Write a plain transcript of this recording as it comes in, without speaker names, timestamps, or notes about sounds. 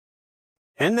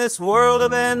In this world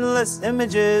of endless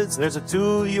images, there's a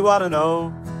tool you ought to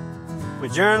know.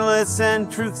 With journalists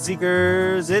and truth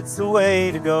seekers, it's the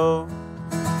way to go.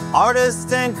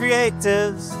 Artists and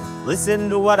creatives, listen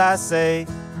to what I say.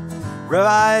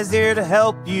 RevEye's here to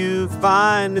help you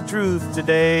find the truth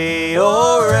today.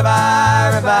 Oh,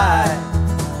 RevEye,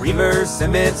 RevEye, reverse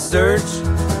image search.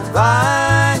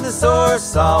 Find the source,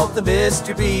 solve the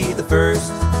mystery, be the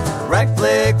first.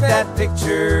 Right-click that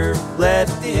picture, let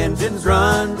the engines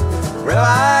run.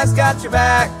 RevEye's got your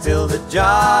back till the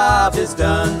job is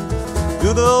done.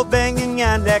 Google, Bing, and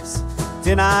Yandex,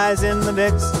 TinEye's in the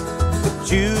mix.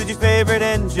 Choose your favorite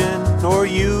engine or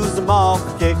use them all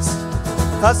for kicks.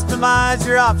 Customize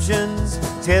your options,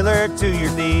 tailor to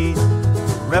your needs.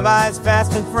 RevEye's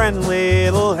fast and friendly,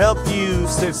 it'll help you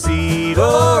succeed.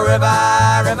 Oh,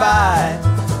 RevEye,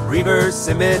 RevEye, reverse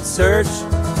image search.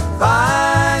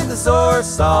 Find the source,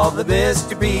 solve the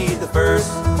mystery, be the first.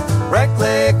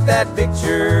 Right-click that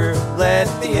picture, let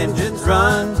the engines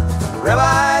run.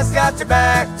 RevEye's got your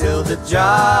back till the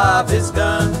job is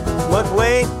done. But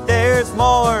wait, there's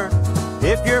more.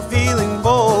 If you're feeling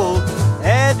bold,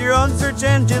 add your own search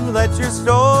engine, let your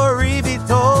story be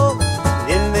told.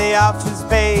 In the options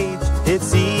page,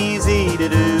 it's easy to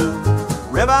do.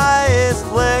 RevEye is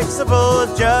flexible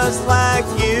just like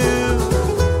you.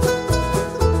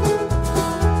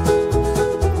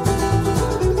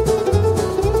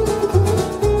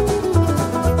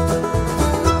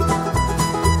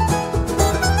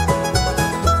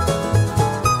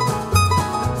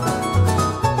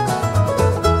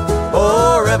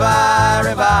 Oh,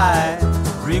 RevEye,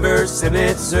 RevEye, reverse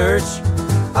image search.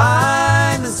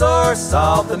 Find the source,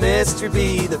 solve the mystery,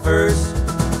 be the first.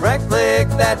 Right-click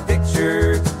that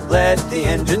picture, let the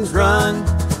engines run.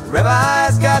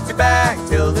 RevEye's got your back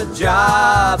till the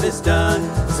job is done.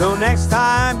 So next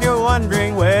time you're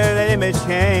wondering where that image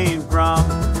came from,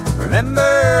 remember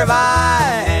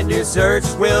RevEye and your search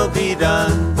will be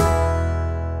done.